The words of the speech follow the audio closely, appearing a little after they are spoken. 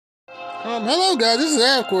Hello guys, this is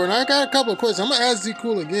Avcoor, and I got a couple of questions. I'm gonna ask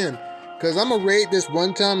Zkool again, cause I'm gonna rate this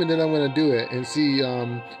one time, and then I'm gonna do it and see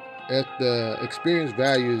if the experience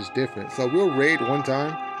value is different. So we'll raid one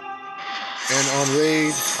time, and on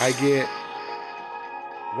raid I get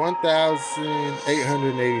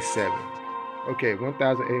 1,887. Okay,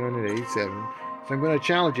 1,887. So I'm gonna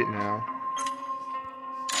challenge it now.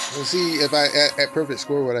 We'll see if I at perfect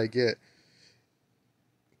score what I get,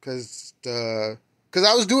 cause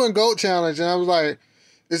I was doing gold challenge and I was like,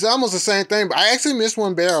 it's almost the same thing, but I actually missed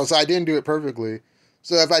one barrel, so I didn't do it perfectly.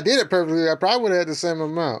 So if I did it perfectly, I probably would have had the same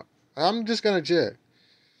amount. I'm just gonna check.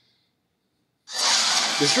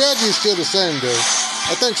 The strategy is still the same though.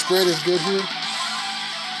 I think spread is good here,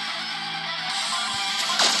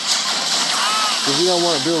 because you don't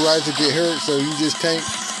want Bill Wright to get hurt, so you just tank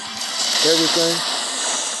everything.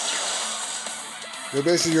 But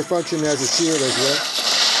basically you're functioning as a shield as well.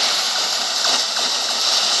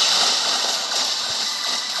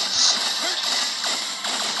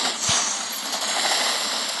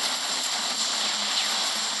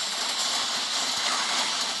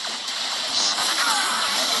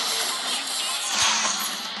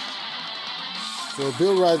 So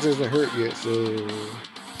Bill Rise isn't hurt yet, so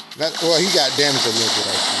that, well, he got damaged a little bit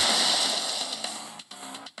actually.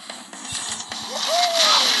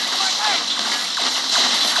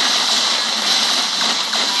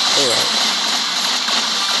 Alright.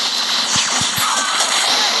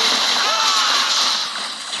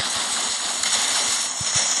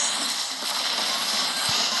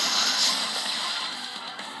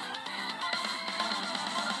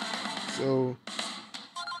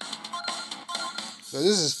 So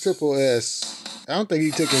this is Triple S. I don't think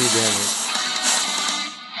he took any damage.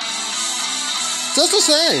 So it's the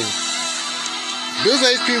same. Bill's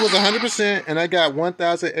HP was 100%, and I got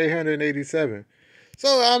 1,887.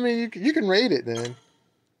 So I mean, you can rate it then.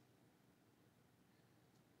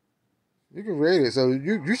 You can rate it. So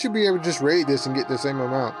you should be able to just rate this and get the same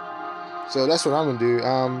amount. So that's what I'm gonna do.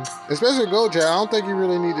 Especially Gold Chat, I don't think you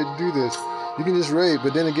really need to do this. You can just raid,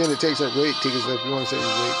 but then again, it takes up rate tickets if you want to say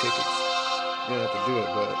rate tickets. You don't have to do it,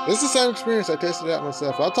 but it's the same experience. I tested it out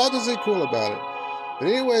myself. I'll talk to Zkool about it. But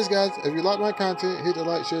anyways, guys, if you like my content, hit the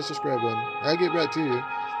like, share, subscribe button. I'll get back to you.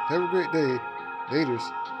 Have a great day. Laters.